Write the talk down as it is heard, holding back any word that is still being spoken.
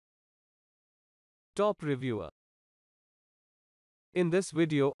Top Reviewer. In this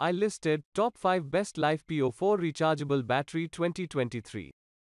video, I listed Top 5 Best LiFePO4 Rechargeable Battery 2023.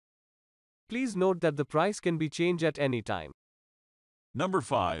 Please note that the price can be changed at any time. Number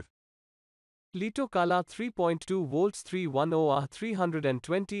 5. LiTO-Kala 3.2 volts 310Ah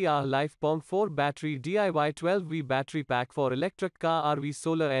 320Ah LiFePO4 Battery DIY 12V Battery Pack for Electric Car RV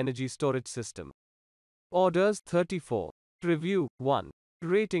Solar Energy Storage System. Orders 34. Review 1.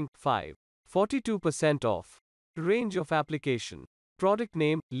 Rating 5. 42% off. Range of application. Product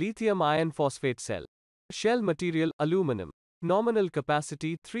name, lithium iron phosphate cell. Shell material, aluminum. Nominal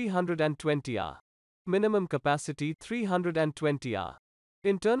capacity 320 Ah. Minimum capacity 320 Ah.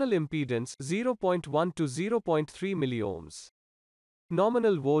 Internal impedance 0.1 to 0.3 milliohms.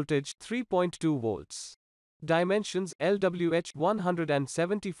 Nominal voltage 3.2 volts. Dimensions LWH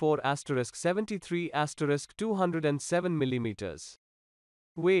 174*73*207 mm.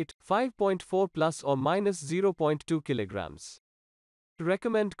 Weight 5.4 plus or minus 0.2 kilograms.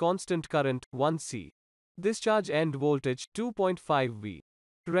 Recommend constant current 1 C. Discharge end voltage 2.5 V.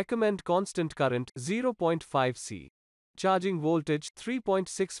 Recommend constant current 0.5 C. Charging voltage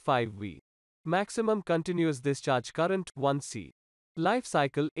 3.65 V. Maximum continuous discharge current 1 C. Life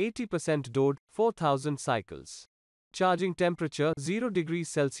cycle 80% DOD 4000 cycles. Charging temperature 0 degrees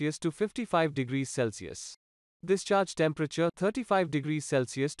Celsius to 55 degrees Celsius. Discharge temperature 35 degrees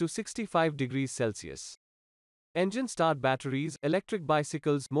Celsius to 65 degrees Celsius. Engine start batteries, electric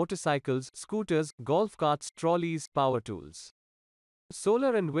bicycles, motorcycles, scooters, golf carts, trolleys, power tools.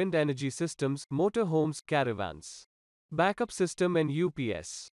 Solar and wind energy systems, motorhomes, caravans. Backup system and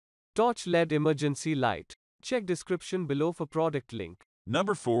UPS. Torch LED emergency light. Check description below for product link.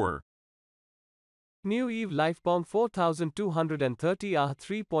 Number 4. New Eve LiFePO4 4230Ah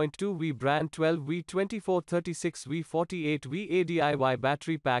 3.2V brand 12V 2436V 48V ADIY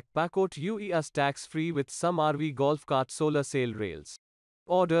battery pack Pakot UES tax free with some RV golf cart solar sail rails.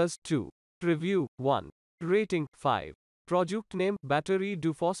 Orders 2. Review 1. Rating 5. Product name Batterie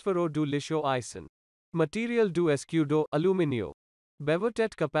du Phosphoro du Lithium Ison. Material du escudo aluminio.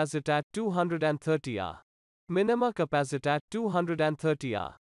 Bevertet capacitat 230 Ah. Minima capacitat 230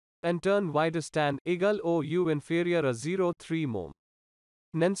 Ah. And turn wider stand egal ou inferior a 0.3 mom.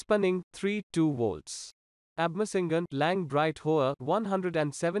 Nenspanning 3.2 volts. Abmessingen lang bright hoher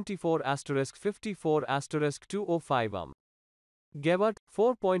 174*54*205 Gewalt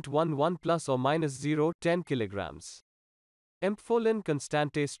 4.11 plus or minus 0.10 kilograms. Empfohlen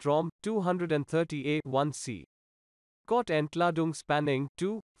Constante Strom 230 A 1 C. Kort Entladung Spanning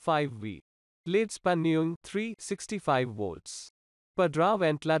 2, 5 V. Leadspannung 365 volts. Padrav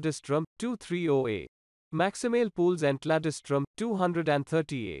Entladestrom 230 A. Maximal Pools Entladestrom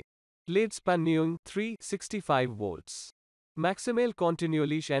 230 A. Leadspannung 365 volts. Maximal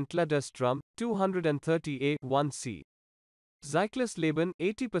Kontinuierlich Entladestrom 230 A 1 C. Cyclusleben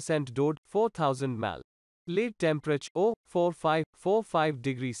 80% DOD 4000 mal. Lead temperature 4545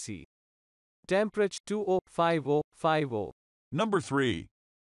 degrees C. Temperature 205050. Number 3.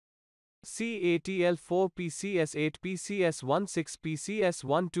 CATL 4 PCS8 PCS16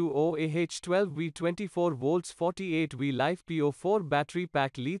 PCS120 AH12V 24 volts 48V LiFePO4 battery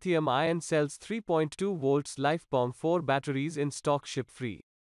pack lithium ion cells 3.2 volts LiFePO4 batteries in stock ship free.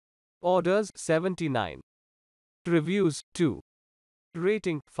 Orders 79. Reviews 2.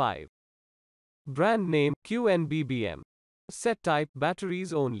 Rating 5. Brand name QNBBM. Set type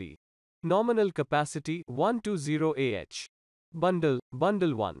batteries only. Nominal capacity 120 Ah. Bundle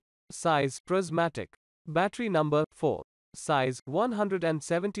 1. Size Prismatic. Battery number 4. Size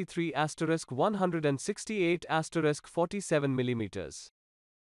 173*168*47 mm.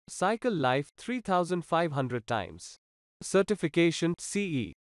 Cycle life 3500 times. Certification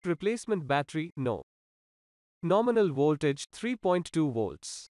CE. Replacement battery no. Nominal voltage 3.2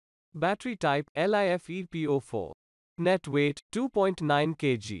 volts. Battery type LiFePO4. Net weight 2.9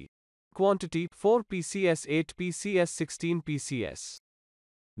 kg. Quantity 4 PCS 8 PCS 16 PCS.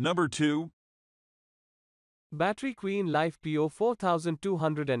 Number 2. Battery Queen LiFePO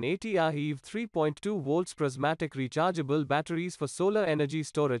 4280 Ah EV 3.2 volts Prismatic rechargeable batteries for solar energy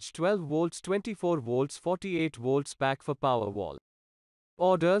storage 12 volts 24 volts 48 volts pack for Powerwall.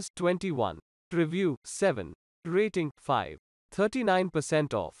 Orders 21. Review 7. Rating 5.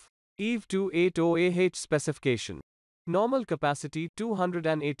 39% off. EV 280 Ah specification. Normal capacity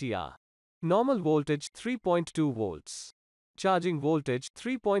 280 Ah. Normal voltage 3.2 volts. Charging voltage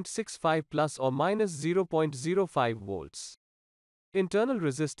 3.65 plus or minus 0.05 volts. Internal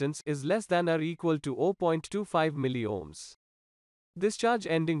resistance is less than or equal to 0.25 milliohms. Discharge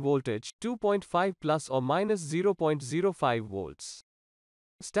ending voltage 2.5 plus or minus 0.05 volts.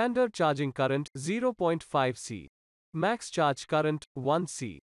 Standard charging current 0.5 C. Max charge current 1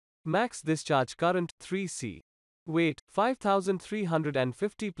 C. Max discharge current 3 C. Weight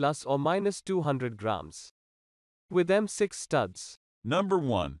 5350 plus or minus 200 grams. With M6 studs. Number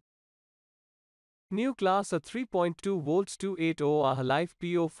 1. New class a 3.2 volts 280 Ah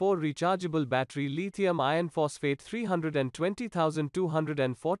LiFePO4 rechargeable battery lithium iron phosphate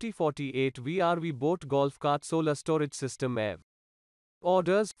 320,240 48 VRV boat golf cart solar storage system EV.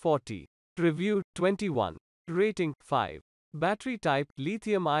 Orders 40. Review 21. Rating 5. Battery type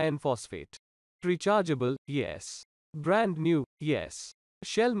lithium iron phosphate. Rechargeable, yes. Brand new, yes.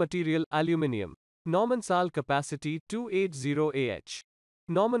 Shell material aluminium. Nominal capacity 280 Ah.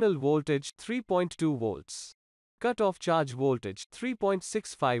 Nominal voltage 3.2 volts. Cut-off charge voltage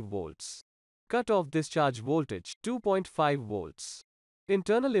 3.65 volts. Cut-off discharge voltage 2.5 volts.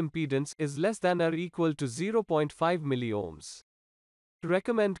 Internal impedance is less than or equal to 0.5 milliohms.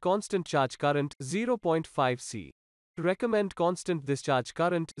 Recommend constant charge current 0.5 C. Recommend constant discharge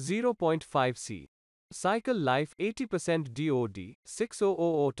current 0.5 C. Cycle life 80% DOD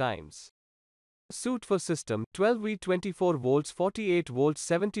 6000 times. Suit for system 12V 24 volts 48 volts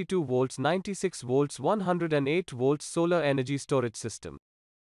 72 volts 96 volts 108 volts solar energy storage system.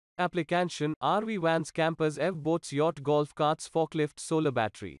 Application RV vans campers EV boats yacht golf carts forklift solar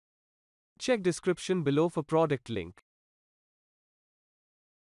battery. Check description below for product link.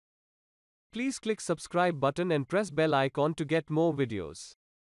 Please click subscribe button and press bell icon to get more videos.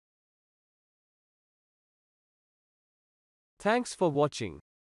 Thanks for watching.